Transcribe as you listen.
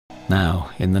Now,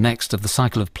 in the next of the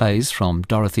cycle of plays from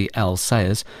Dorothy L.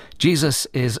 Sayers, Jesus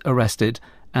is arrested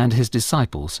and his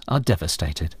disciples are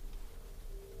devastated.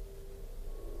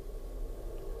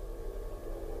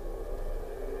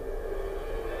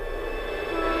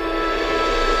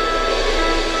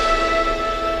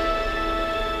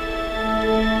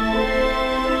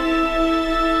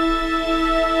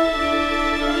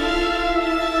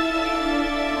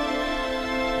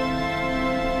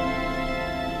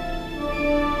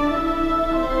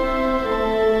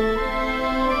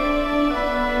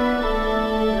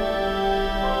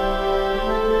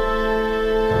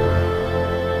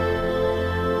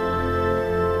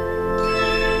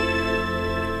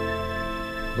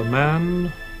 The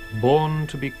Man Born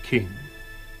to be King.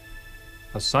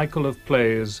 A cycle of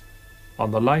plays on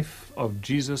the life of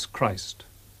Jesus Christ.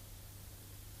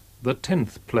 The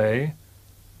 10th play,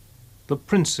 The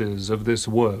Princes of this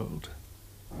World.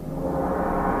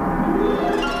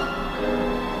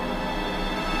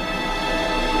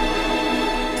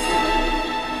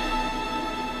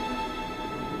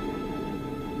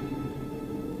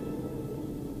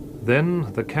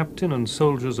 Then the captain and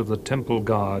soldiers of the temple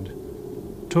guard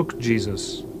took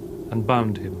Jesus and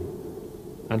bound him,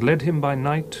 and led him by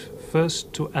night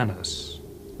first to Annas,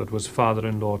 that was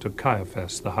father-in-law to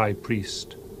Caiaphas the high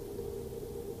priest.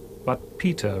 But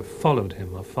Peter followed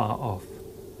him afar off,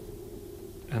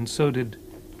 and so did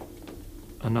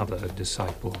another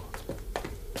disciple.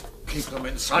 Keep them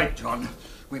in sight, John.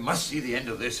 We must see the end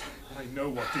of this. I know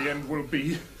what the end will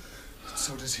be.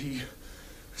 So does he.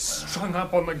 Strung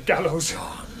up on the gallows.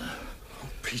 John. Oh,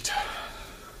 Peter.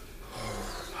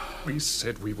 We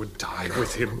said we would die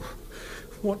with him.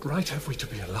 What right have we to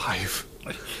be alive?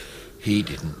 He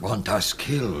didn't want us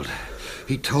killed.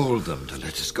 He told them to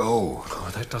let us go.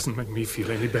 Oh, that doesn't make me feel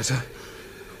any better.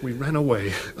 We ran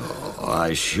away. Oh,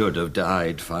 I should have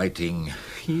died fighting.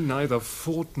 He neither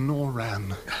fought nor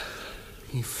ran.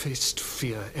 He faced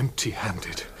fear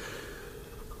empty-handed.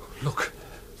 Look.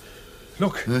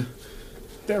 Look. Huh?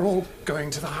 They're all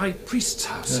going to the high priest's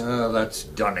house. Oh, that's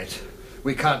done it.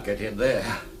 We can't get in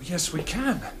there. Yes, we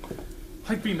can.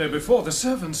 I've been there before. The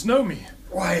servants know me.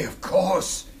 Why, of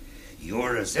course.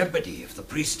 You're a Zebedee of the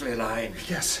priestly line.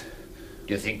 Yes.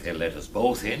 Do you think they'll let us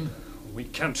both in? We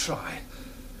can try.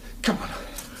 Come on.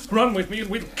 Run with me and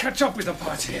we'll catch up with the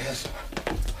party. Yes.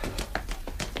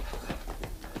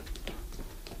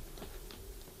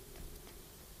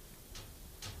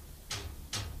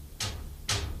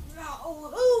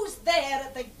 Oh, who's there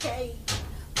at the gate?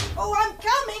 Oh, I'm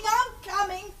coming.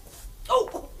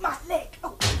 Oh, my leg.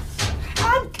 Oh,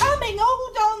 I'm coming.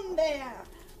 Hold on there.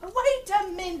 Wait a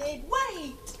minute.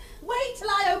 Wait till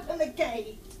I open the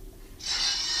gate.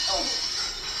 Oh.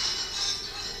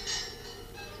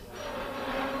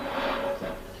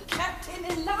 Captain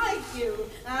Elihu.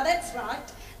 Now, that's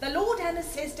right. The Lord Anna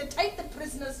says to take the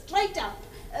prisoner straight up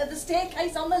the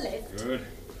staircase on the left. Good.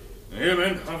 Here,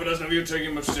 men, half a dozen of you take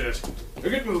him upstairs. Now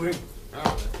get moving.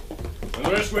 And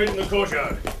the rest wait in the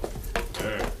courtyard.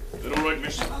 Is that all right,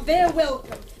 miss? Oh, they're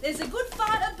welcome. There's a good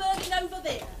fire burning over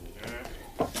there.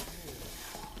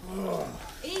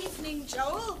 Evening,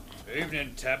 Joel.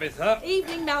 Evening, Tabitha.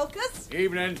 Evening, Malchus.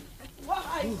 Evening.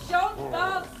 Why, John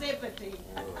Bar Zebedee.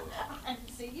 I haven't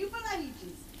seen you for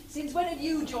ages. Since when have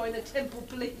you joined the temple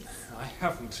police? I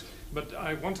haven't, but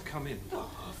I want to come in. Oh,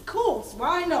 of course.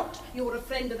 Why not? You're a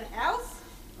friend of the house.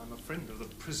 I'm a friend of the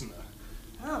prisoner.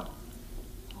 Oh.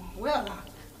 Well,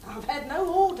 I've had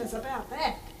no orders about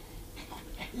that.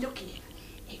 Look here.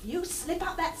 If you slip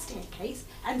up that staircase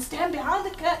and stand behind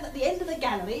the curtain at the end of the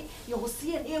gallery, you'll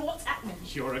see and hear what's happening.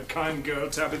 You're a kind girl,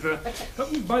 Tabitha.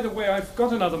 By the way, I've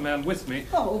got another man with me.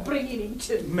 Oh, bring him in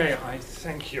too. May I?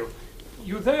 Thank you.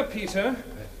 You there, Peter?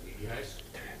 Yes?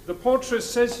 The portress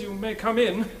says you may come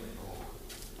in.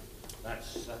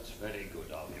 That's very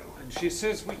good of you. And she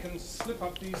says we can slip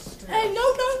up these stairs.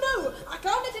 No. I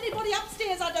can't let anybody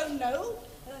upstairs I don't know.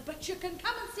 But you can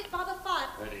come and sit by the fire.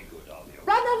 Very good of you.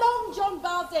 Run along, John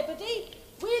Bar Zebedee.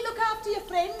 We'll look after your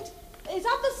friend. It's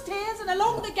up the stairs and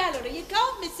along the gallery. You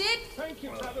can't miss it. Thank you,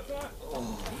 Tabitha.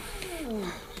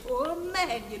 Oh,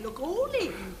 man, you look all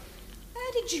in.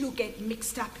 How did you get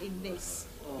mixed up in this?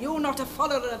 You're not a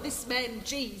follower of this man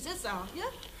Jesus, are you?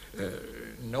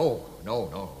 No.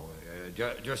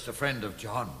 Just a friend of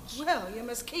John's. Well, you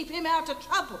must keep him out of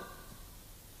trouble.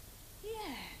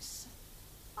 Yes.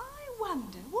 I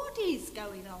wonder what is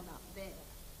going on up there.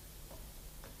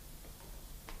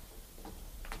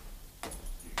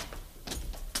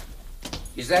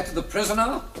 Is that the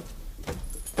prisoner?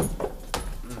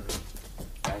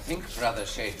 I think, Brother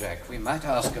Shadrach, we might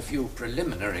ask a few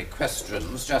preliminary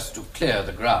questions just to clear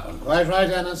the ground. Quite right,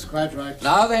 Annas, quite right.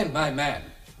 Now then, my man.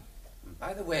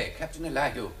 By the way, Captain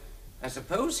Elihu, I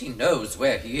suppose he knows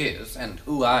where he is and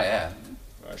who I am.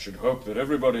 I should hope that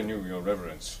everybody knew, Your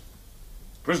Reverence.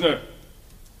 Prisoner,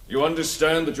 you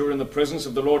understand that you're in the presence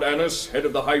of the Lord Annas, head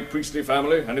of the high priestly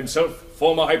family, and himself,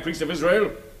 former high priest of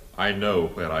Israel? I know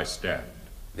where I stand.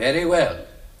 Very well.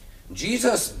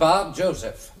 Jesus Bar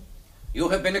Joseph, you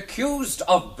have been accused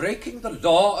of breaking the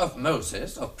law of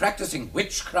Moses, of practicing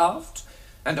witchcraft,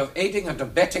 and of aiding and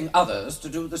abetting others to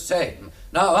do the same.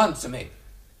 Now answer me.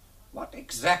 What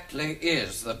exactly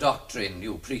is the doctrine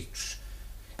you preach?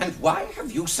 And why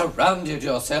have you surrounded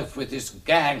yourself with this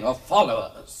gang of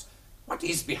followers? What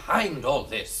is behind all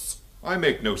this? I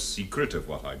make no secret of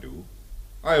what I do.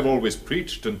 I have always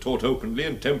preached and taught openly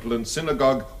in temple and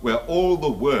synagogue where all the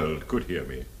world could hear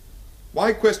me.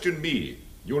 Why question me?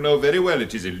 You know very well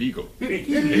it is illegal.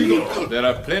 Illegal? There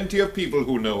are plenty of people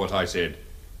who know what I said.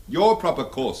 Your proper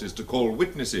course is to call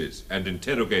witnesses and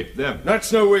interrogate them.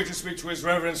 That's no way to speak to his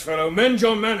reverence, fellow. Mend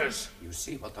your manners. You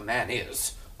see what the man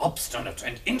is. Obstinate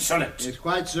and insolent. It's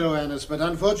quite so, Annas, but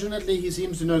unfortunately he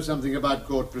seems to know something about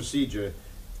court procedure.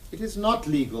 It is not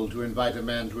legal to invite a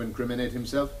man to incriminate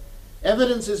himself.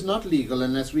 Evidence is not legal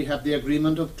unless we have the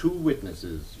agreement of 2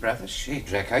 witnesses. Brother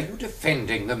Shadrach, are you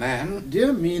defending the man?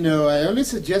 Dear me, no. I only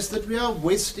suggest that we are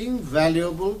wasting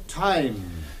valuable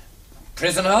time.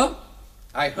 Prisoner,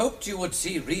 I hoped you would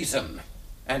see reason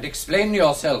and explain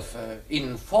yourself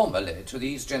informally to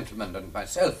these gentlemen and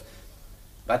myself.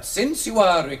 But since you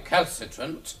are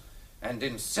recalcitrant and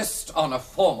insist on a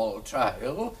formal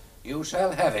trial, you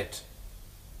shall have it.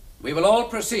 We will all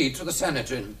proceed to the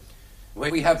Sanhedrin, where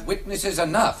we have witnesses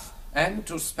enough and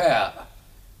to spare.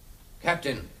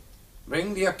 Captain,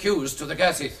 bring the accused to the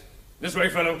Gassith. This way,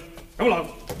 fellow. Come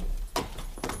along.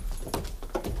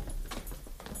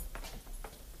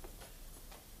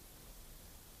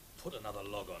 Put another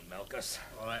log on, Malchus.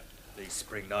 All right. These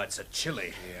spring nights are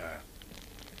chilly. Yeah.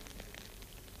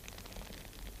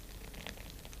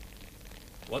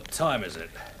 What time is it?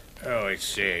 Oh,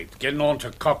 it's getting on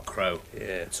to cockcrow.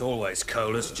 Yeah, it's always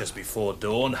coldest just before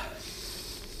dawn.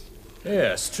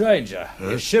 Yeah, stranger,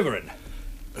 you're shivering.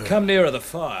 Come nearer the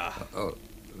fire. Oh,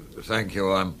 thank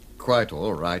you. I'm quite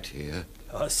all right here.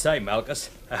 I say,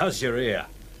 Malchus, how's your ear?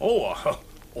 Oh,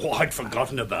 I'd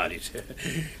forgotten about it.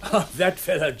 That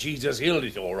fella Jesus healed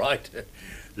it, all right.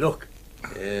 Look.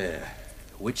 Yeah,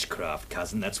 witchcraft,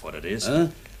 cousin, that's what it is. Huh?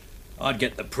 I'd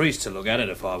get the priest to look at it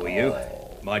if I were you.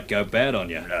 Might go bad on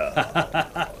you.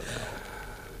 No.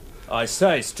 I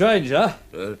say, stranger,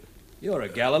 you're a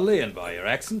Galilean by your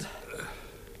accent.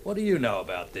 What do you know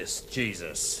about this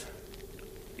Jesus?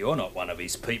 You're not one of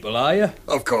his people, are you?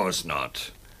 Of course not.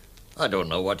 I don't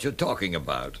know what you're talking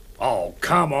about. Oh,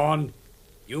 come on.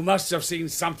 You must have seen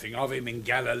something of him in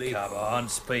Galilee. Come on,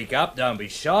 speak up, don't be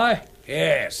shy.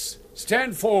 Yes,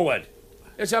 stand forward.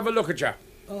 Let's have a look at you.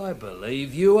 I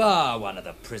believe you are one of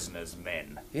the prisoner's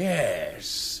men.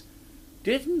 Yes.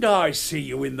 Didn't I see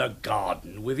you in the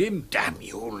garden with him? Damn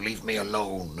you, leave me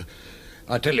alone.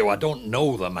 I tell you, I don't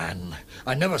know the man.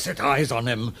 I never set eyes on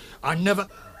him. I never...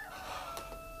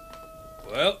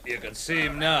 Well, you can see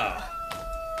him now.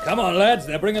 Come on, lads,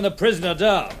 they're bringing the prisoner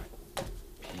down.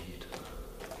 Peter,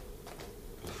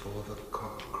 before the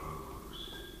cock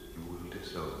crows, you will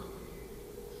disown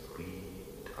me 3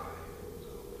 times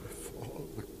over. Before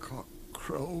the cock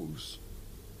crows.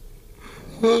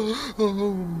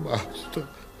 Oh, Master.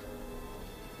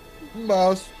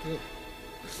 Master.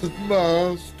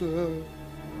 Master.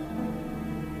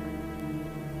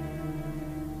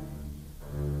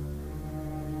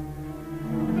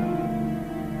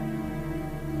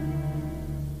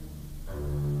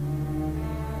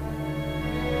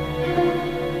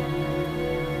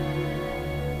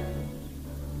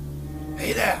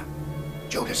 Hey there,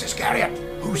 Judas Iscariot.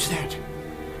 Who's that?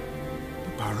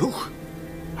 Baruch?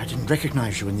 I didn't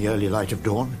recognize you in the early light of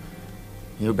dawn.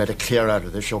 You better clear out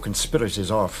of this. Your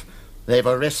conspiracy's off. They've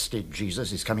arrested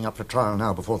Jesus. He's coming up for trial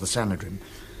now before the Sanhedrin.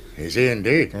 Is he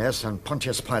indeed? Yes, and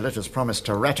Pontius Pilate has promised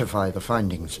to ratify the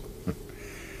findings.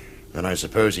 Then I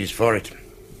suppose he's for it.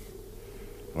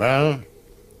 Well,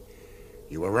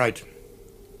 you were right.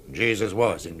 Jesus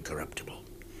was incorruptible.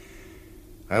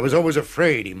 I was always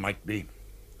afraid he might be.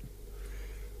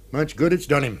 Much good it's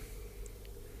done him.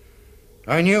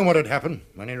 I knew what had happened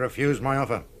when he refused my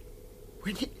offer.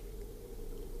 When he...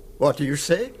 What do you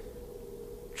say?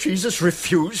 Jesus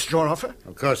refused your offer?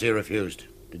 Of course he refused.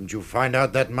 Didn't you find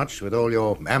out that much with all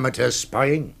your amateur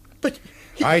spying? But...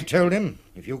 I told him,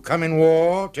 if you come in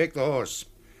war, take the horse.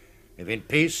 If in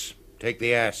peace, take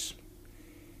the ass.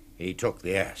 He took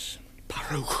the ass.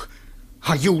 Baruch,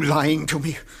 are you lying to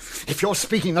me? If you're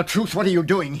speaking the truth, what are you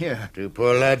doing here? Two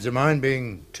poor lads of mine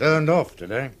being turned off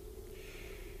today.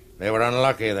 They were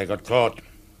unlucky they got caught.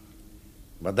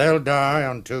 But they'll die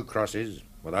on 2 crosses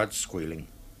without squealing.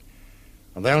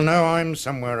 And they'll know I'm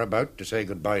somewhere about to say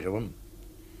goodbye to them.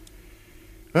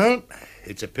 Well,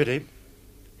 it's a pity.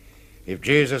 If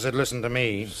Jesus had listened to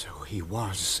me... So he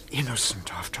was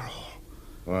innocent after all.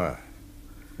 Why?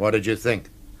 What did you think?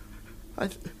 I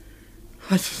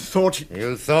thought...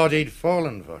 You thought he'd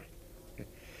fallen for it.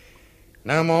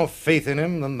 No more faith in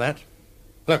him than that.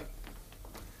 Look,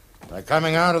 they're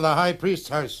coming out of the high priest's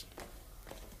house.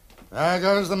 There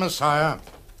goes the Messiah,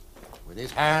 with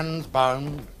his hands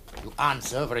bound to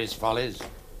answer for his follies.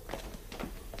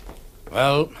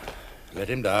 Well, let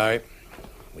him die.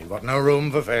 We've got no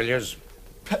room for failures.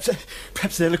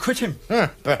 Perhaps they'll acquit him.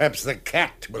 Perhaps the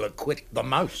cat will acquit the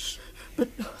mouse. But...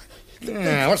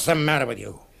 what's the matter with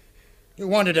you? You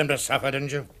wanted him to suffer,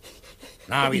 didn't you?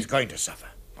 Now he's going to suffer.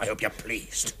 I hope you're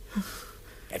pleased.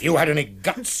 If you had any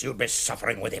guts, you'd be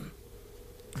suffering with him.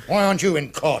 Why aren't you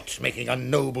in court making a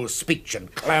noble speech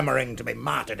and clamouring to be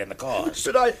martyred in the cause?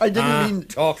 But I didn't mean...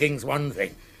 Talking's one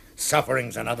thing.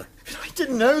 Suffering's another. I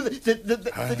didn't know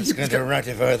that he's going to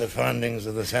ratify the findings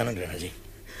of the senator, has he?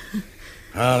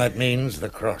 Ah, that means the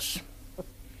cross. Have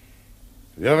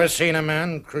you ever seen a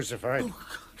man crucified?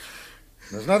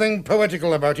 There's nothing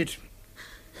poetical about it.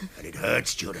 And it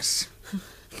hurts, Judas.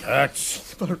 It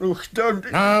hurts. Baruch,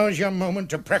 don't... Now's your moment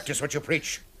to practice what you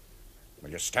preach.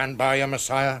 Will you stand by your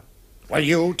Messiah? Will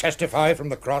you testify from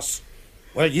the cross?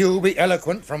 Will you be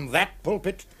eloquent from that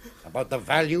pulpit about the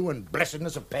value and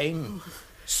blessedness of pain?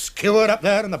 Skewered up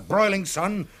there in the broiling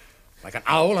sun like an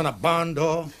owl on a barn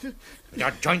door, with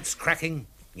your joints cracking,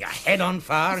 your head on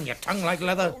fire and your tongue like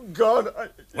leather. Oh,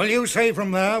 God, Will you say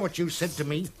from there what you said to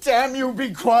me? Damn you,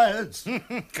 be quiet.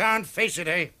 Can't face it,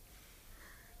 eh?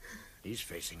 He's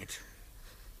facing it.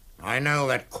 I know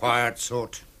that quiet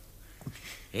sort.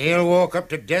 He'll walk up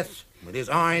to death with his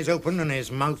eyes open and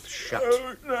his mouth shut.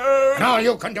 Oh, no. And all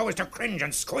you can do is to cringe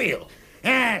and squeal.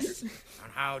 Yes. And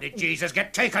how did Jesus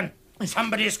get taken?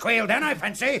 Somebody squealed then, I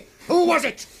fancy. Who was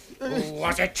it? Who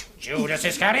was it? Judas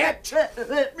Iscariot?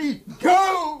 Let me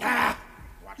go! Ah,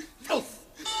 what filth!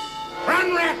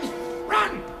 Run, rat!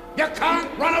 Run! You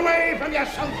can't run away from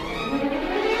yourself!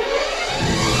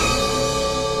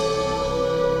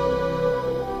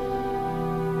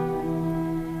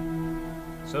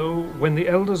 So, when the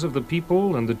elders of the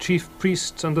people and the chief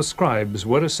priests and the scribes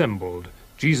were assembled,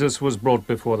 Jesus was brought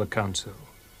before the council.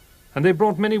 And they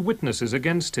brought many witnesses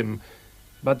against him,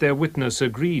 but their witness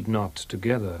agreed not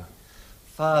together.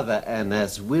 Father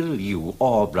Annas, will you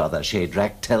or Brother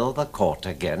Shadrach tell the court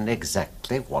again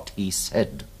exactly what he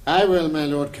said? I will, my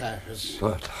Lord Caiaphas.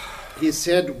 Good. He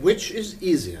said, which is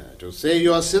easier, to say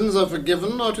your sins are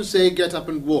forgiven or to say get up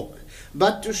and walk?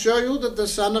 But to show you that the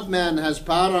Son of Man has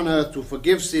power on earth to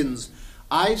forgive sins,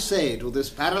 I say to this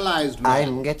paralyzed man...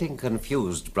 I'm getting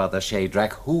confused, Brother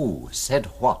Shadrach. Who said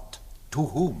what? To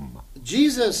whom?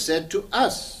 Jesus said to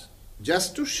us,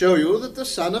 just to show you that the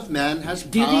Son of Man has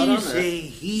Did power on he earth. say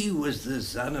he was the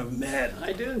Son of Man?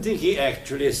 I don't think he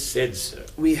actually said so.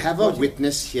 We have a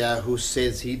witness here who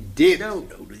says he did. No,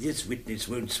 this witness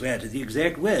won't swear to the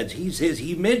exact words. He says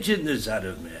he mentioned the Son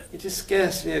of Man. It is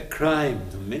scarcely a crime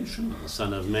to mention the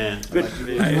Son of Man. But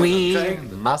we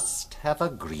must have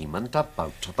agreement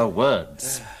about the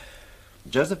words.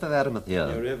 Joseph of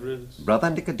Arimathea, Your Reverence. Brother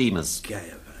Nicodemus,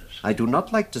 I do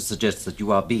not like to suggest that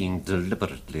you are being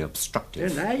deliberately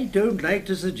obstructive. And I don't like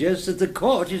to suggest that the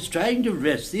court is trying to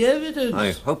wrest the evidence.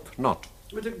 I hope not.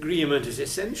 But agreement is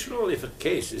essential if a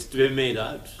case is to be made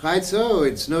out. Quite so.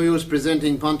 It's no use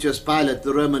presenting Pontius Pilate,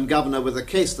 the Roman governor, with a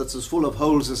case that's as full of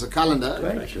holes as a calendar.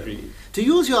 Quite agreed. To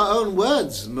use your own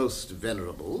words, most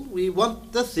venerable, we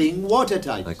want the thing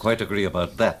watertight. I quite agree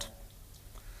about that.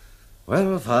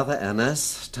 Well, Father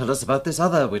Annas, tell us about this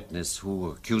other witness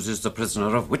who accuses the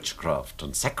prisoner of witchcraft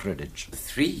and sacrilege.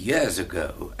 3 years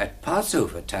ago, at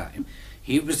Passover time,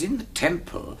 he was in the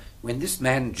temple when this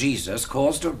man Jesus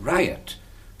caused a riot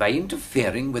by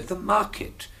interfering with the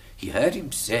market. He heard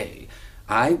him say,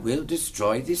 I will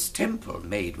destroy this temple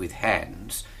made with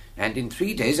hands, and in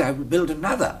 3 days I will build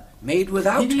another made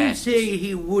without hands. Did he say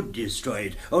he would destroy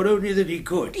it, or only that he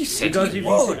could? He said Because he if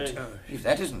would. If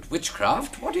that isn't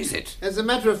witchcraft, what is it? As a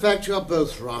matter of fact, you're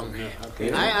both wrong.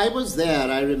 Okay. I was there,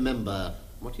 I remember.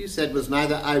 What he said was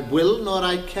neither I will nor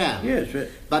I can. Yes, right.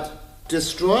 But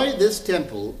destroy this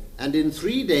temple, and in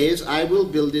 3 days I will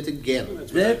build it again.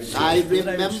 I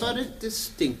remember it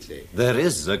distinctly. There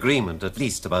is agreement, at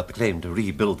least, about the claim to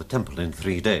rebuild the temple in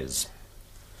 3 days.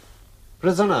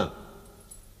 Prisoner,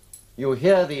 you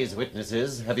hear these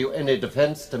witnesses. Have you any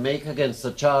defense to make against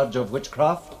the charge of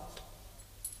witchcraft?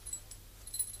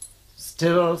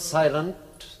 Still silent.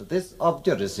 This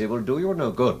obduracy will do you no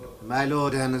good. My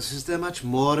Lord Annas, is there much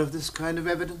more of this kind of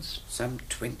evidence? Some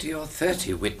 20 or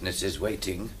 30 witnesses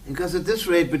waiting. Because at this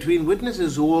rate, between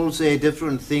witnesses who all say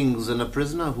different things and a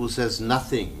prisoner who says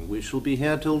nothing, we shall be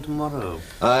here till tomorrow.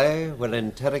 I will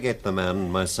interrogate the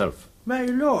man myself. My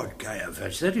Lord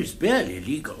Caiaphas, that is barely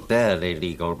legal. Barely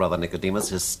legal, Brother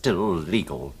Nicodemus, is still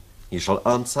legal. He shall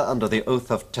answer under the oath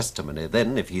of testimony.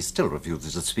 Then, if he still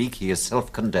refuses to speak, he is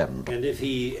self-condemned. And if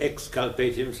he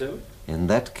exculpate himself? In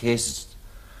that case,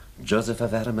 Joseph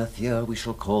of Arimathea, we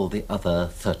shall call the other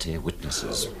 30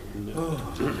 witnesses.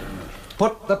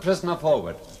 Put the prisoner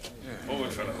forward.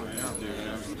 Forward, fellow.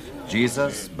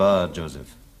 Jesus Bar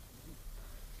Joseph,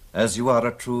 as you are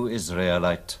a true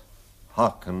Israelite,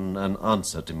 hearken and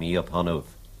answer to me upon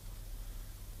oath.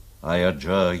 I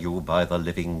adjure you by the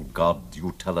living God,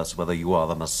 you tell us whether you are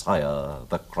the Messiah,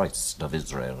 the Christ of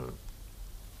Israel.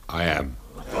 I am.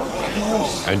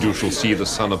 And you shall see the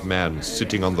Son of Man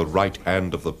sitting on the right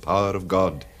hand of the power of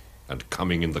God and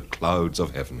coming in the clouds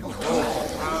of heaven.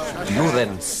 Do you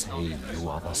then say you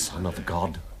are the Son of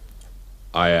God?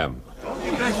 I am.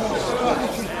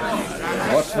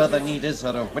 What further need is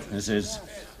there of witnesses?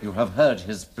 You have heard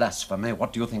his blasphemy.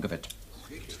 What do you think of it?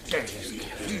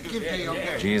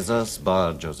 Jesus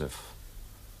Bar Joseph,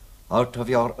 out of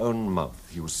your own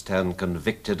mouth you stand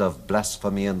convicted of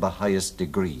blasphemy in the highest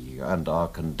degree and are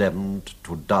condemned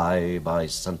to die by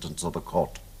sentence of the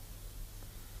court.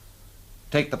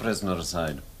 Take the prisoner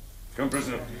aside. Come,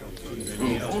 prisoner.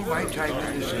 All my time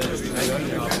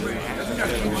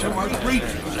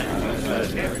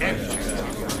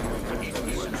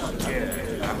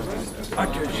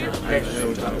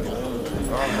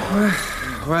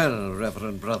Well,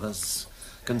 Reverend Brothers,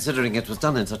 considering it was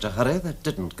done in such a hurry, that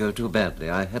didn't go too badly.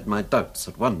 I had my doubts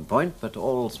at one point, but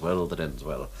all's well that ends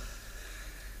well.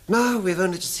 Now we've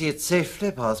only to see it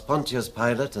safely past Pontius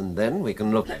Pilate, and then we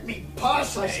can look... Let me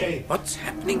pass, I say! What's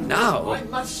happening now? I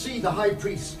must see the high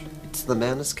priest. It's the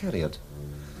man Iscariot.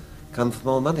 Come for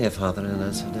more money, Father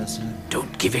Annas, I dare say.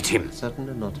 Don't give it him.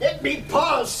 Certainly not. Let me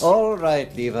pass! All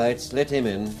right, Levites, let him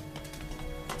in.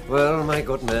 Well, my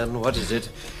good man, what is it?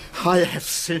 I have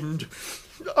sinned.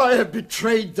 I have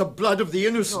betrayed the blood of the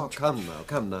innocent. Oh,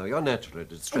 come now. You're naturally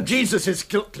distressed. Jesus is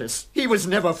guiltless. He was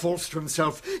never false to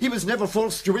himself. He was never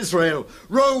false to Israel.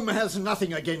 Rome has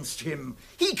nothing against him.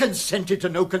 He consented to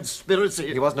no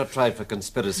conspiracy. He was not tried for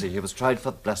conspiracy. He was tried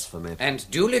for blasphemy. And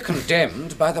duly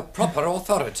condemned by the proper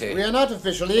authority. We are not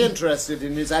officially interested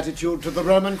in his attitude to the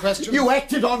Roman question. You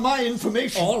acted on my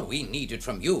information. All we needed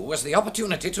from you was the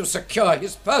opportunity to secure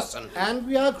his person. And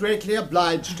we are greatly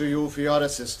obliged to you for your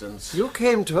assistance. You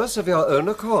came to us of your own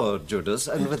accord, Judas,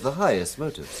 and with the highest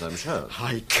motives, I'm sure.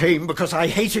 I came because I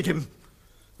hated him.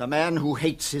 The man who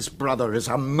hates his brother is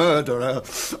a murderer.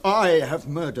 I have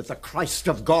murdered the Christ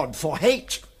of God for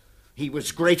hate. He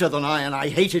was greater than I, and I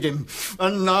hated him.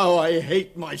 And now I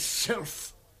hate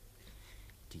myself.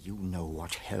 Do you know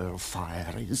what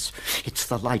hellfire is? It's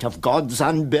the light of God's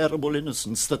unbearable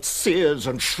innocence that sears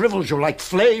and shrivels you like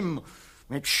flame.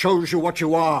 It shows you what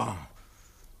you are.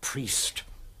 Priest.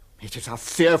 It is a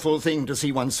fearful thing to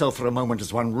see oneself for a moment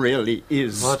as one really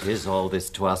is. What is all this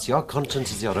to us? Your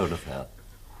conscience is your own affair.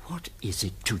 What is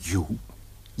it to you?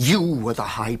 You were the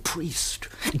high priest.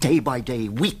 Day by day,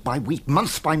 week by week,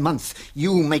 month by month,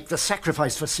 you make the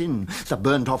sacrifice for sin, the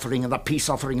burnt offering and the peace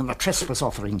offering and the trespass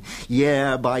offering.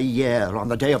 Year by year, on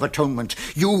the Day of Atonement,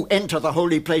 you enter the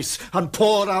holy place and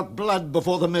pour out blood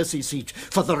before the mercy seat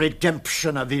for the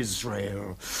redemption of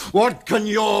Israel. What can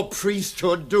your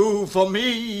priesthood do for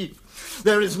me?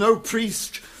 There is no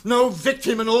priest, no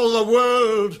victim in all the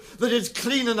world that is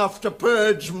clean enough to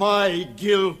purge my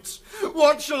guilt.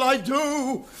 What shall I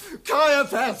do?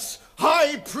 Caiaphas,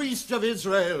 high priest of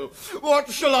Israel, what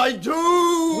shall I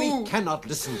do? We cannot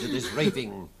listen to this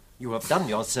raving. You have done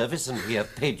your service and we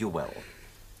have paid you well.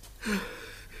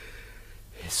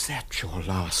 Is that your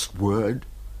last word,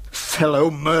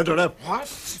 fellow murderer?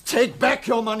 What? Take back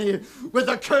your money with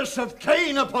the curse of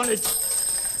Cain upon it.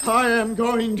 I am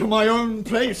going to my own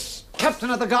place.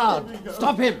 Captain of the guard,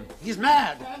 stop him. He's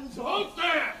mad. Hands off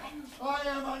there! I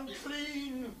am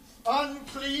unclean,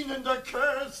 unclean and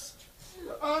accursed.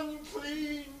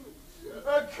 Unclean,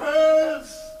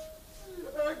 accursed,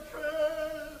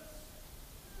 accursed.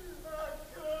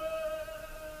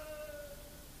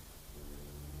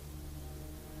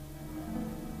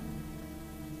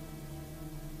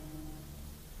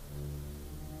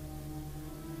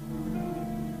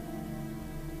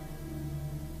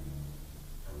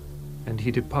 And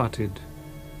he departed,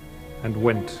 and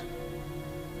went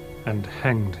and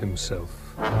hanged himself.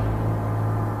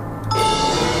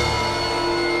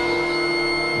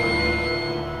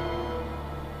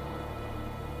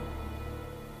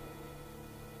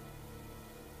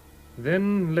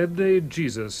 Then led they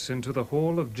Jesus into the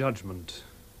hall of judgment,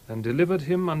 and delivered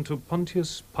him unto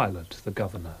Pontius Pilate the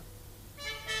governor.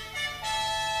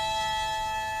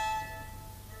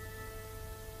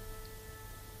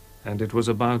 And it was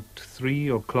about 3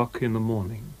 o'clock in the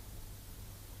morning.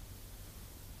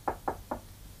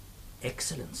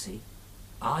 Excellency,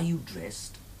 are you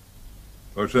dressed?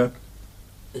 What's that?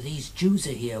 These Jews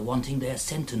are here wanting their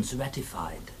sentence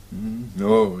ratified.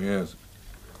 Oh, yes.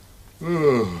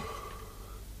 Oh,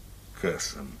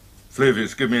 curse them.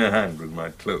 Flavius, give me a hand with my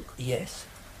cloak. Yes.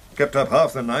 Kept up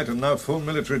half the night and now full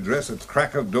military dress at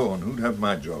crack of dawn. Who'd have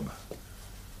my job?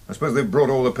 I suppose they've brought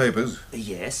all the papers?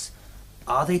 Yes.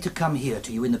 Are they to come here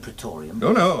to you in the Praetorium?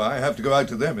 No, no, I have to go out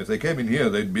to them. If they came in here,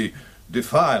 they'd be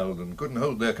defiled and couldn't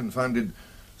hold their confounded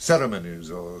ceremonies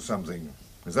or something.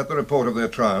 Is that the report of their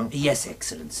trial? Yes,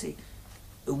 Excellency.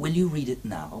 Will you read it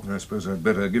now? I suppose I'd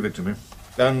better give it to me.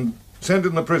 And send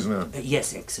in the prisoner.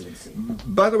 Yes, Excellency.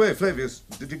 By the way, Flavius,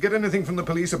 did you get anything from the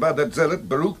police about that zealot,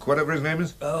 Baruch, whatever his name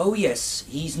is? Oh, yes.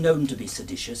 He's known to be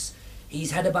seditious.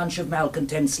 He's had a bunch of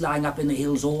malcontents lying up in the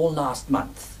hills all last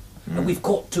month. We've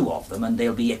caught 2 of them, and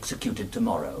they'll be executed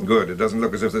tomorrow. Good. It doesn't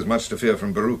look as if there's much to fear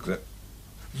from Baruch.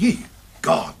 Ye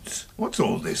gods! What's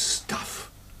all this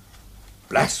stuff?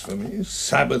 Blasphemy,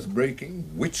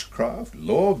 Sabbath-breaking, witchcraft,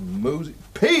 law of Moses...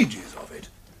 Pages of it!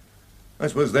 I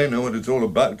suppose they know what it's all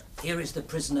about. Here is the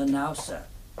prisoner now, sir.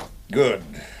 Good.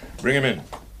 Bring him in.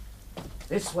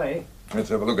 This way. Let's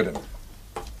have a look at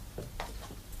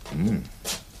him.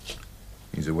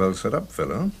 He's a well-set-up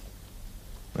fellow,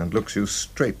 and looks you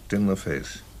straight in the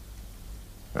face.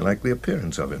 I like the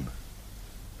appearance of him.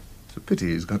 It's a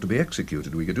pity he's got to be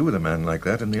executed. We could do with a man like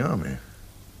that in the army.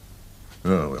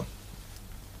 Oh, well.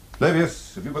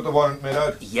 Flavius, have you got the warrant made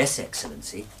out? Yes,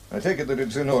 Excellency. I take it that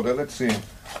it's in order. Let's see.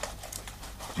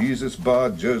 Jesus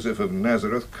Bar Joseph of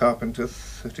Nazareth, carpenter,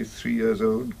 33 years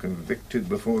old, convicted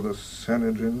before the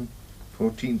Sanhedrin,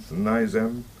 14th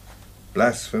Nizam,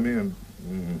 blasphemy and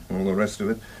all the rest of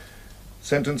it.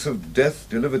 Sentence of death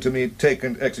delivered to me, take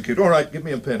and execute. All right, give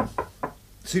me a pen.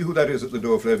 See who that is at the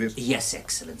door, Flavius. Yes,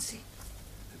 Excellency.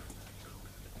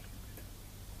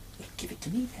 Give it to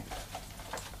me, then.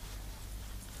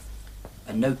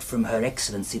 A note from Her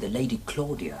Excellency, the Lady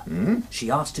Claudia. She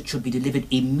asked it should be delivered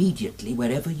immediately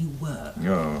wherever you were.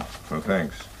 Oh, well,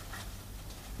 thanks.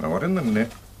 Now, what in the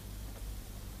net?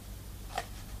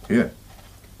 Here.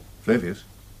 Flavius,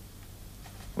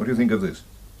 what do you think of this?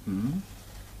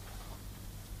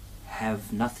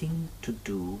 Have nothing to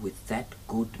do with that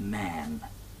good man.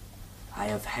 I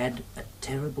have had a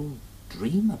terrible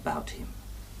dream about him.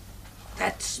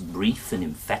 That's brief and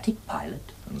emphatic,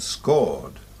 Pilate. And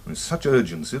scored with such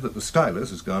urgency that the stylus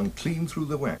has gone clean through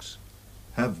the wax.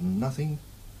 Have nothing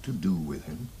to do with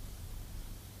him.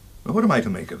 Well, what am I to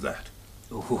make of that?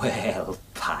 Well,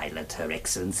 Pilate, Her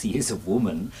Excellency is a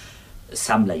woman.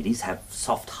 Some ladies have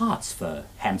soft hearts for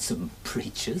handsome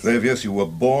preachers. Flavius, you were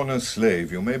born a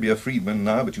slave. You may be a freedman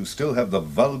now, but you still have the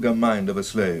vulgar mind of a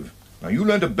slave. Now, you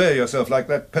learn to bear yourself like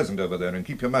that peasant over there and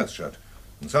keep your mouth shut.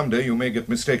 And someday you may get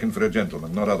mistaken for a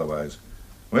gentleman, not otherwise.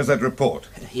 Where's that report?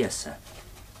 Yes, sir.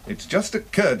 It's just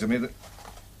occurred to me that...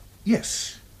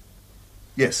 Yes,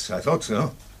 I thought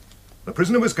so. The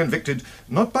prisoner was convicted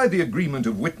not by the agreement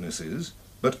of witnesses,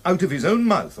 but out of his own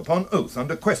mouth, upon oath,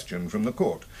 under question from the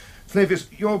court. Flavius,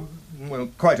 you're, well,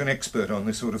 quite an expert on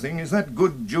this sort of thing. Is that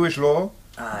good Jewish law?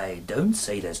 I don't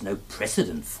say there's no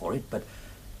precedent for it, but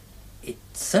it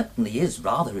certainly is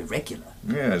rather irregular.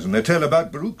 Yes, and their tale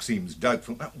about Baruch seems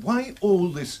doubtful. Now, why all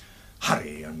this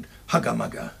hurry and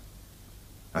hugger-mugger?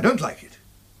 I don't like it.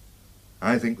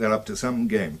 I think they're up to some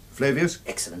game. Flavius?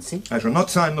 Excellency? I shall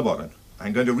not sign the warrant.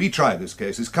 I'm going to retry this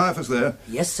case. Is Caiaphas there?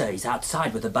 Yes, sir. He's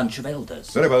outside with a bunch of elders.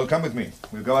 Very well. Come with me.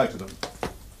 We'll go out to them.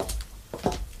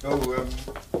 Oh,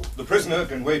 the prisoner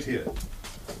can wait here.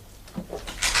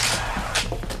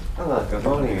 Good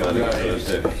morning, Your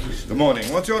Excellency. Good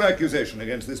morning. What's your accusation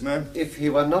against this man? If he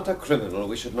were not a criminal,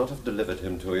 we should not have delivered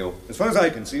him to you. As far as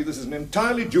I can see, this is an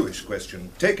entirely Jewish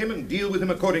question. Take him and deal with him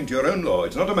according to your own law.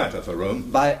 It's not a matter for Rome.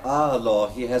 By our law,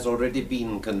 he has already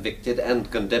been convicted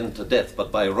and condemned to death,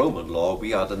 but by Roman law,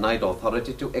 we are denied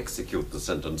authority to execute the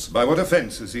sentence. By what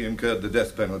offense has he incurred the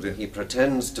death penalty? He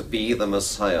pretends to be the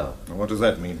Messiah. What does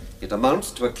that mean? It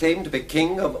amounts to a claim to be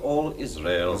king of all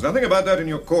Israel. There's nothing about that in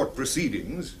your court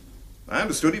proceedings. I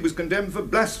understood he was condemned for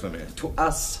blasphemy. To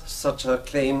us, such a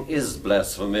claim is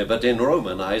blasphemy, but in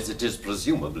Roman eyes it is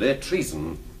presumably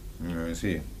treason. I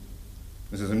see.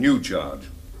 This is a new charge.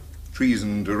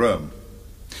 Treason to Rome.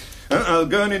 I'll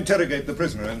go and interrogate the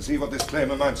prisoner and see what this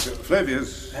claim amounts to.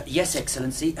 Flavius? Yes,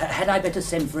 Excellency. Had I better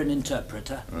send for an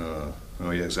interpreter?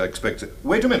 Oh, yes, I expect it.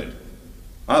 Wait a minute.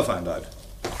 I'll find out.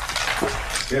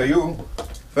 Here, you,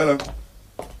 fellow.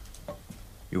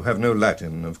 You have no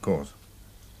Latin, of course.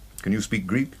 Can you speak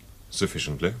Greek?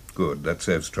 Sufficiently. Good, that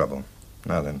saves trouble.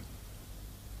 Now then,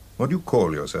 what do you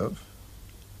call yourself?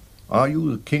 Are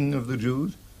you the king of the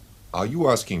Jews? Are you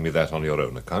asking me that on your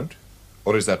own account?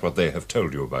 Or is that what they have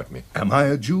told you about me? Am I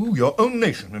a Jew? Your own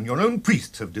nation and your own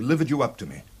priests have delivered you up to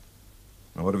me.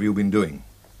 Now, what have you been doing?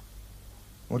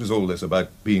 What is all this about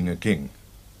being a king?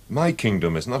 My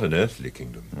kingdom is not an earthly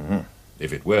kingdom. Mm-hmm.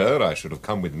 If it were, I should have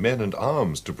come with men and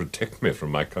arms to protect me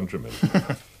from my countrymen.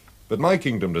 But my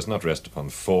kingdom does not rest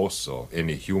upon force or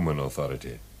any human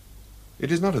authority.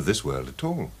 It is not of this world at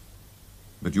all.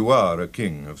 But you are a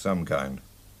king of some kind.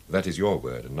 That is your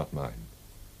word and not mine.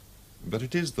 But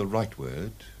it is the right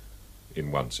word,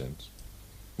 in one sense.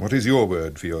 What is your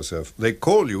word for yourself? They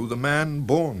call you the man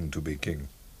born to be king.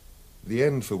 The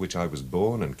end for which I was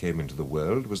born and came into the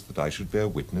world was that I should bear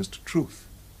witness to truth.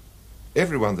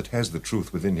 Everyone that has the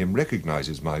truth within him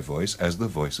recognizes my voice as the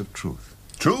voice of truth.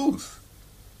 Truth?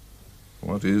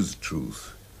 What is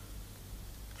truth?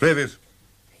 Flavius.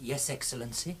 Yes,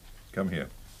 Excellency. Come here.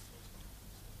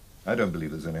 I don't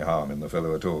believe there's any harm in the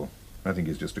fellow at all. I think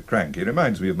he's just a crank. He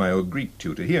reminds me of my old Greek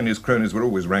tutor. He and his cronies were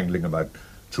always wrangling about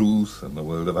truth and the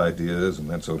world of ideas and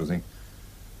that sort of thing.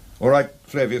 All right,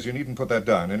 Flavius, you needn't put that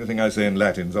down. Anything I say in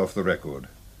Latin's off the record.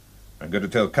 I'm going to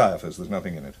tell Caiaphas there's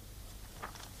nothing in it.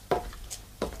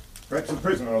 Fetch the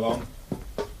prisoner along.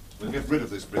 We'll get rid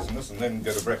of this business and then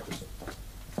go to breakfast.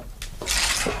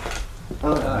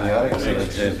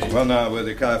 Well now,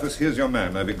 worthy Caiaphas, here's your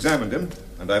man. I've examined him,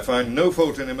 and I find no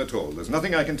fault in him at all. There's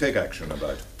nothing I can take action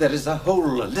about. There is a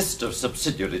whole list of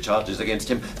subsidiary charges against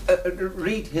him.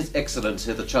 Read His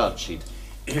Excellency the charge sheet.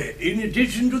 In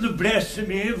addition to the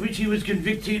blasphemy of which he was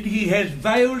convicted, he has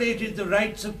violated the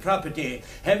rights of property,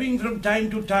 having from time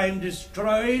to time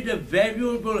destroyed a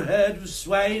valuable herd of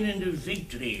swine and of fig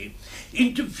tree,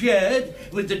 interfered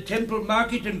with the temple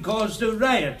market and caused a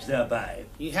riot thereby.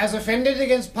 He has offended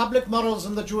against public morals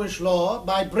and the Jewish law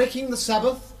by breaking the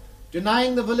Sabbath,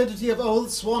 denying the validity of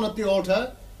oaths sworn at the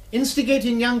altar,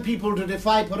 instigating young people to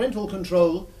defy parental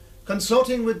control,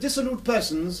 consorting with dissolute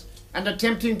persons, and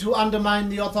attempting to undermine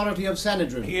the authority of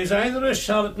Sanhedrin. He is either a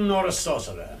charlatan or a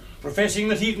sorcerer, professing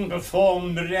that he can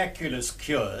perform miraculous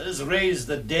cures, raise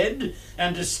the dead,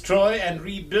 and destroy and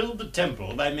rebuild the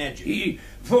temple by magic. He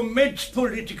foments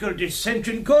political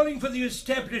dissension, calling for the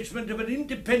establishment of an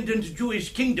independent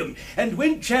Jewish kingdom, and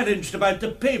when challenged about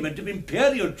the payment of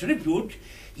imperial tribute,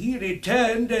 he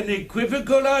returned an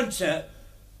equivocal answer.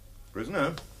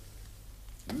 Prisoner,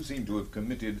 you seem to have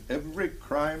committed every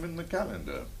crime in the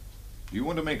calendar. Do you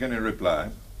want to make any reply?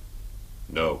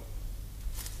 No.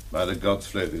 By the gods,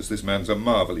 Flavius, this man's a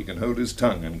marvel. He can hold his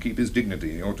tongue and keep his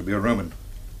dignity. He ought to be a Roman.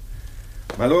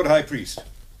 My Lord High Priest,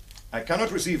 I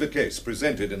cannot receive a case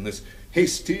presented in this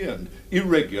hasty and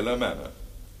irregular manner.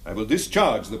 I will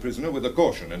discharge the prisoner with a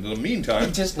caution, and in the meantime...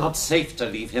 It is not safe to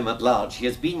leave him at large. He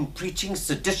has been preaching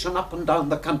sedition up and down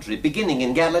the country, beginning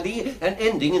in Galilee and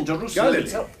ending in Jerusalem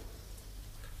itself.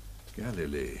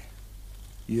 Galilee.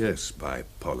 Yes, by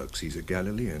Pollux, he's a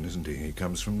Galilean, isn't he? He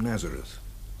comes from Nazareth.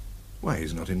 Why,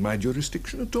 he's not in my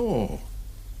jurisdiction at all.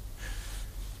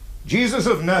 Jesus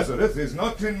of Nazareth is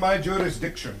not in my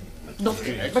jurisdiction.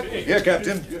 Here,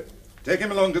 Captain. Take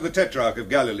him along to the Tetrarch of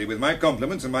Galilee with my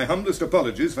compliments and my humblest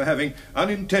apologies for having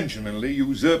unintentionally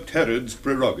usurped Herod's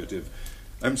prerogative.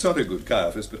 I'm sorry, good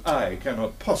Caiaphas, but I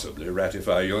cannot possibly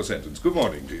ratify your sentence. Good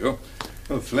morning to you.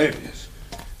 Oh, Flavius,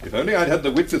 if only I'd had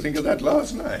the wit to think of that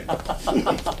last night.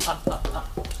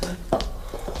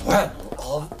 Well,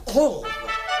 of all...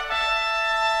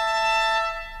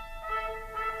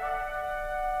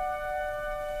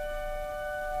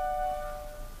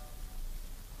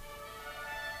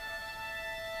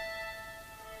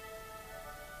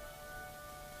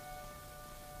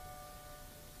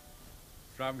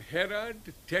 From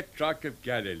Herod, Tetrarch of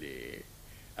Galilee,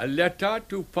 a letter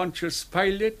to Pontius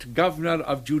Pilate, governor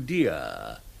of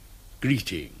Judea.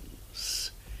 Greetings.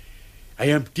 I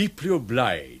am deeply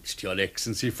obliged, Your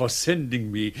Excellency, for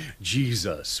sending me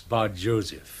Jesus, Bar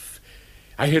Joseph.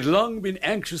 I had long been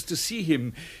anxious to see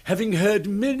him, having heard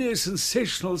many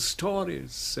sensational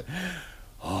stories.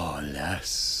 Oh,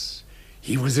 alas,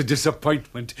 he was a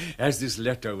disappointment, as this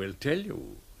letter will tell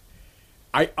you.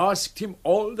 I asked him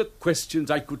all the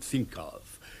questions I could think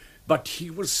of, but he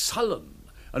was sullen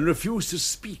and refused to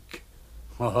speak.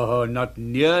 Oh, not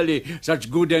nearly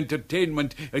such good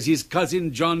entertainment as his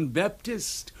cousin John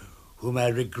Baptist, whom I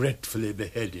regretfully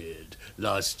beheaded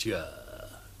last year.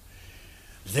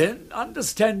 Then,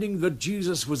 understanding that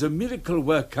Jesus was a miracle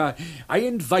worker, I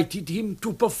invited him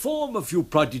to perform a few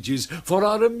prodigies for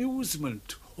our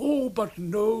amusement. Oh, but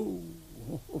no.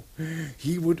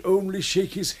 He would only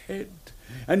shake his head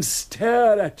and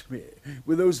stare at me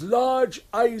with those large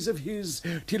eyes of his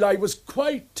till I was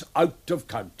quite out of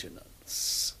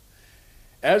countenance.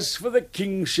 As for the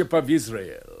kingship of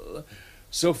Israel,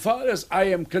 so far as I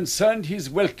am concerned, he is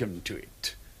welcome to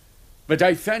it. But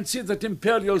I fancy that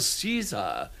Imperial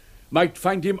Caesar might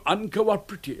find him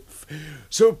uncooperative,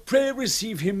 so pray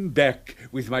receive him back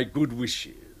with my good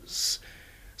wishes,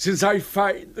 since I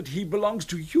find that he belongs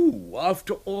to you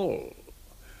after all.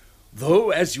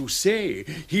 Though, as you say,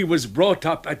 he was brought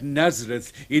up at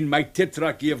Nazareth in my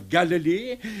tetrarchy of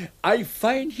Galilee, I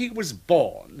find he was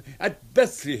born at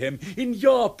Bethlehem in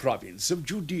your province of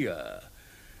Judea,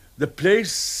 the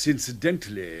place,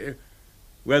 incidentally,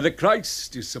 where the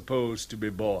Christ is supposed to be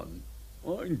born.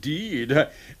 Oh, indeed,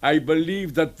 I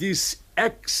believe that this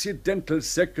accidental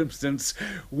circumstance,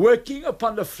 working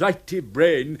upon a flighty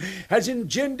brain, has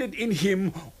engendered in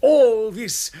him all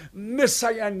this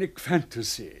messianic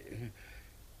fantasy.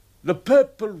 The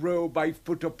purple robe I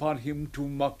put upon him to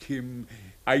mock him,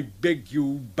 I beg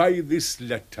you by this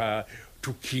letter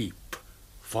to keep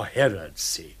for Herod's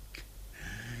sake.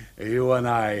 You and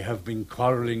I have been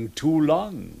quarreling too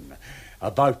long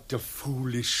about a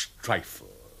foolish trifle.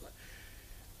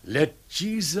 Let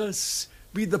Jesus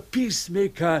be the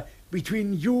peacemaker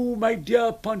between you, my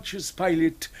dear Pontius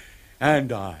Pilate,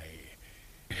 and I,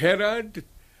 Herod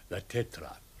the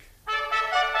Tetrarch.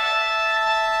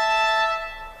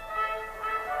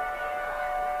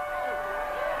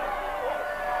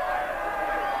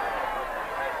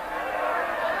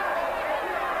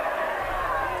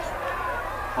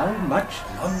 How much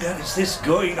longer is this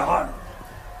going on?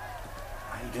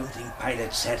 I don't think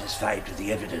Pilate's satisfied with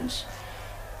the evidence.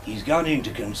 He's gone in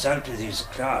to consult with his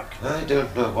clerk. I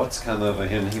don't know what's come over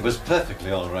him. He was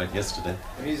perfectly all right yesterday.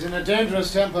 He's in a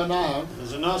dangerous temper now.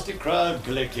 There's a nasty crowd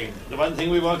collecting. The one thing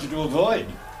we wanted to avoid.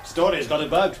 Stories got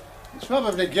about. It's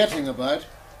probably getting about.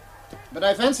 But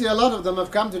I fancy a lot of them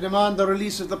have come to demand the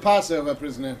release of the Passover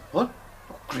prisoner. What?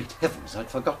 Oh, great heavens, I'd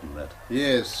forgotten that.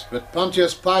 Yes, but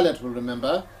Pontius Pilate will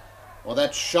remember. Or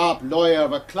that sharp lawyer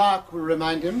of a clerk will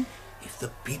remind him. If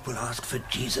the people ask for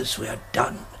Jesus, we are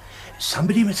done.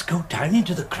 Somebody must go down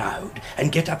into the crowd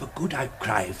and get up a good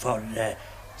outcry for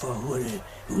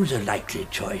who's a likely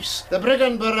choice. The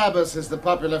brigand Barabbas is the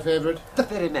popular favourite. The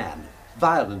very man.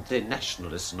 Violently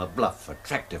nationalist and a bluff,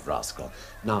 attractive rascal.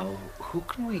 Now, who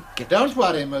can we get... Don't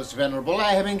worry, Most Venerable.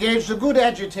 I have engaged a good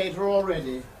agitator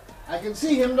already. I can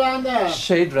see him down there.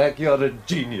 Shadrach, you're a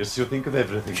genius. You think of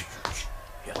everything.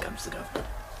 Here comes the governor.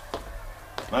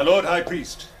 My Lord High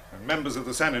Priest, and members of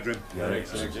the Sanhedrin, Your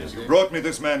Excellency. you brought me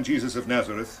this man Jesus of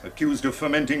Nazareth, accused of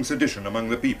fomenting sedition among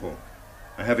the people.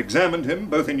 I have examined him,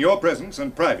 both in your presence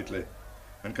and privately,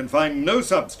 and can find no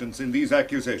substance in these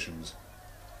accusations.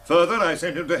 Further, I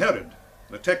sent him to Herod,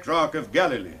 the Tetrarch of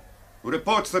Galilee, who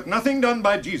reports that nothing done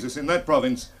by Jesus in that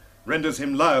province renders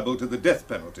him liable to the death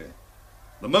penalty.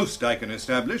 The most I can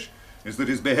establish is that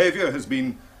his behavior has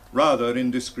been rather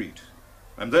indiscreet.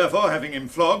 I'm therefore having him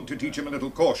flogged to teach him a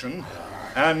little caution,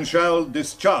 and shall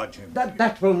discharge him.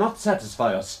 That will not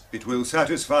satisfy us. It will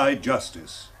satisfy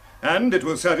justice, and it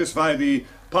will satisfy the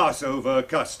Passover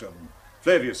custom.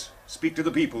 Flavius, speak to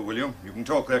the people, will you? You can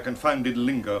talk their confounded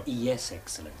lingo. Yes,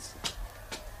 Excellency.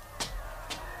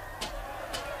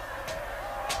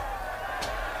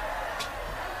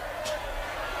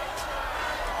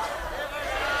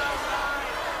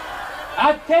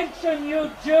 Attention,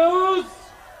 you Jews!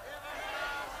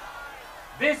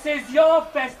 This is your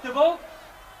festival,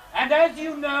 and as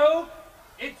you know,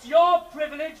 it's your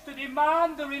privilege to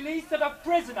demand the release of a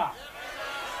prisoner.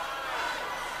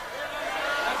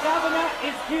 The governor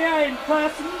is here in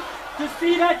person to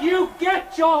see that you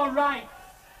get your rights.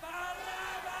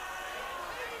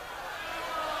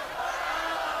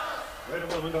 Wait a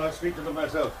moment, I'll speak to them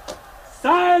myself.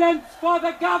 Silence for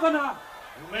the governor!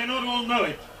 You may not all know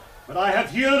it, but I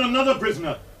have here another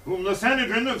prisoner, whom the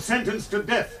Sanhedrin have sentenced to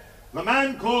death. The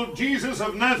man called Jesus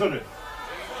of Nazareth.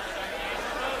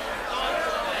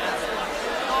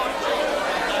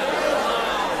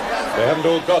 They haven't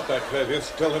all got that,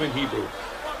 Flavius. Tell them in Hebrew.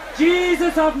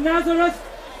 Jesus of Nazareth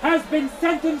has been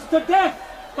sentenced to death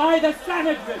by the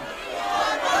Sanhedrin.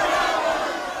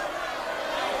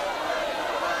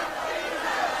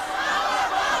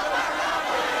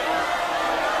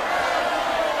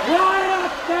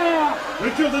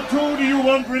 Which of the two do you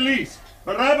want released?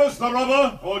 Barabbas the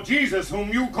robber, or Jesus whom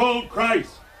you call Christ?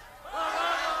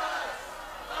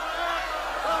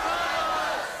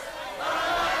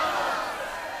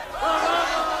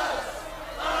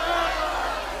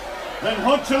 Then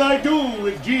what shall I do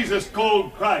with Jesus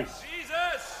called Christ?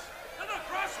 Jesus! To the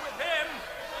cross with him!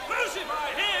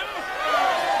 Crucify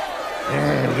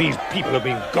him! These people have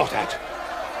been got at.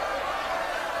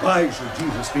 Why should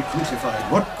Jesus be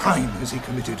crucified? What crime has he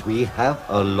committed? We have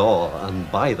a law,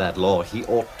 and by that law he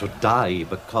ought to die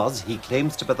because he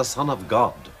claims to be the Son of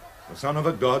God. The Son of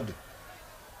a God?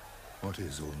 What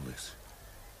is all this?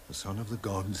 The Son of the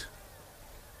gods?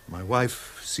 My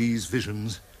wife sees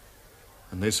visions,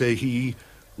 and they say he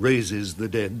raises the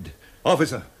dead.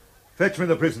 Officer, fetch me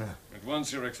the prisoner. At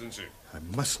once, Your Excellency. I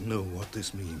must know what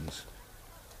this means.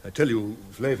 I tell you,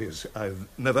 Flavius, I've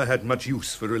never had much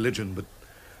use for religion, but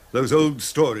those old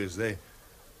stories, they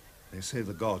say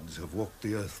the gods have walked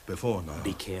the earth before now.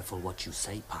 Be careful what you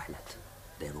say, Pilate.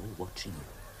 They're all watching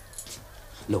you.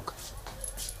 Look,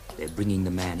 they're bringing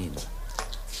the man in. Do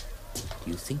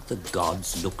you think the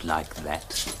gods look like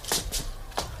that?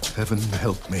 Heaven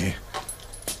help me.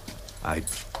 I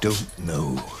don't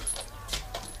know.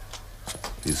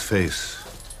 His face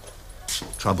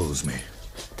troubles me.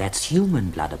 That's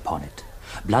human blood upon it.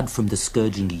 Blood from the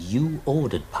scourging you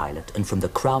ordered, Pilate, and from the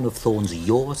crown of thorns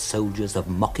your soldiers have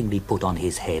mockingly put on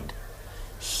his head.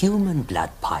 Human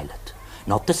blood, Pilate,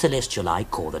 not the celestial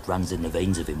ichor that runs in the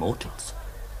veins of immortals.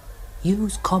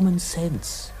 Use common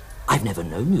sense. I've never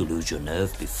known you lose your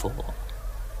nerve before.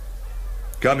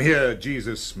 Come here,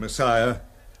 Jesus, Messiah.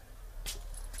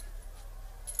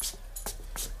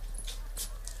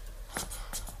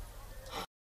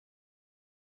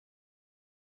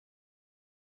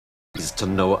 To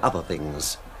know other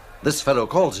things. This fellow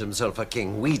calls himself a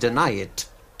king. We deny it.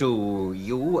 Do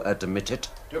you admit it?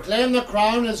 To claim the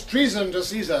crown is treason to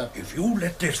Caesar. If you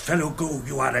let this fellow go,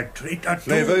 you are a traitor.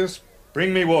 Flavors,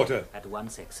 bring me water. At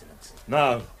once, Excellency.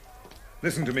 Now,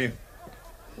 listen to me.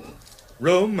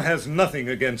 Rome has nothing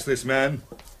against this man.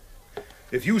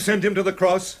 If you send him to the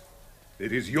cross,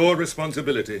 it is your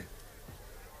responsibility.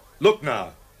 Look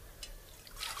now.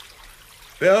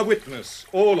 Bear witness,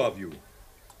 all of you.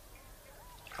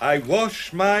 I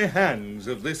wash my hands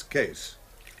of this case.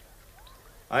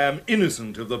 I am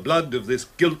innocent of the blood of this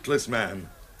guiltless man.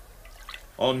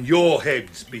 On your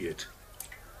heads be it.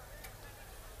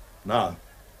 Now,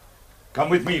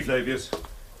 come with me, Flavius.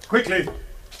 Quickly.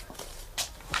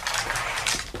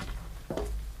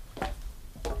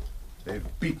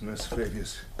 They've beaten us,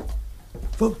 Flavius.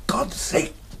 For God's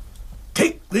sake,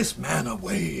 take this man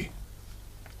away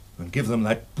and give them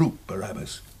that brute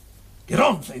Barabbas. Get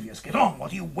on, Flavius, get on.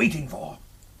 What are you waiting for?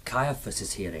 Caiaphas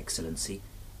is here, Excellency.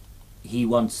 He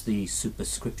wants the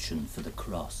superscription for the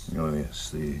cross. Oh, yes,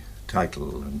 the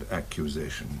title and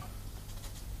accusation.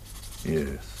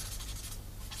 Yes.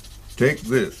 Take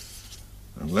this,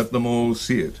 and let them all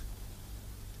see it.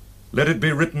 Let it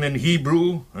be written in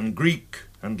Hebrew and Greek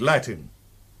and Latin.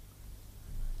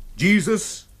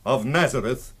 Jesus of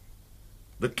Nazareth,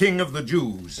 the King of the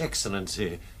Jews.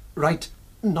 Excellency, write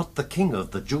not the King of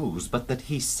the Jews, but that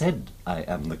he said, I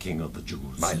am the King of the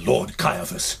Jews. My Lord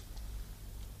Caiaphas,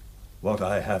 what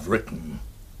I have written,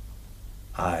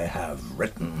 I have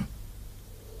written.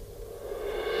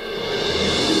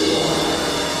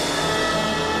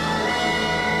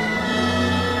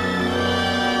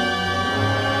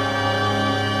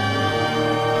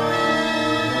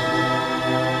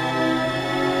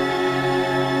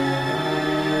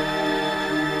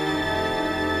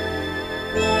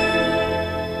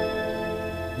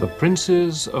 The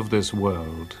Princes of this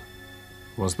World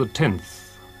was the 10th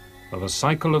of a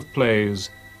cycle of plays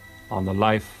on the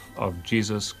life of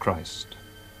Jesus Christ,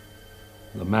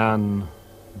 the man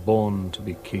born to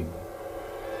be king.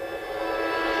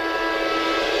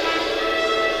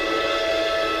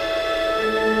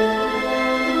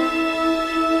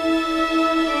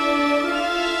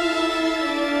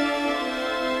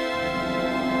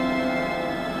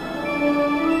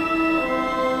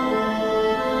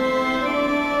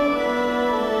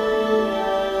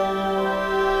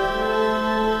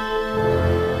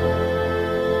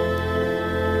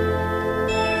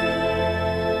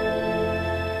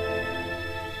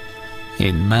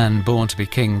 In Man Born to be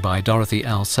King by Dorothy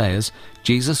L. Sayers,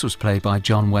 Jesus was played by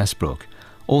John Westbrook.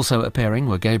 Also appearing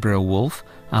were Gabriel Wolfe,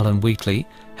 Alan Wheatley,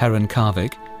 Heron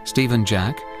Carvick, Stephen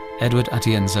Jack, Edward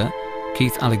Atienza,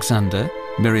 Keith Alexander,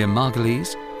 Miriam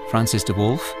Margolyes, Francis de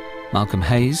Wolfe, Malcolm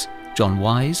Hayes, John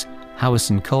Wise,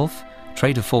 Howison Colfe,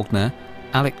 Trader Faulkner,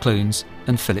 Alec Clunes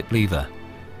and Philip Lever.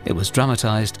 It was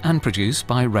dramatised and produced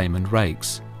by Raymond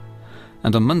Rakes.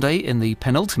 And on Monday, in the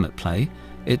penultimate play,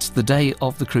 it's the day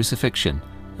of the crucifixion,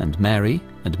 and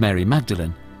Mary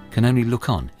Magdalene can only look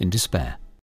on in despair.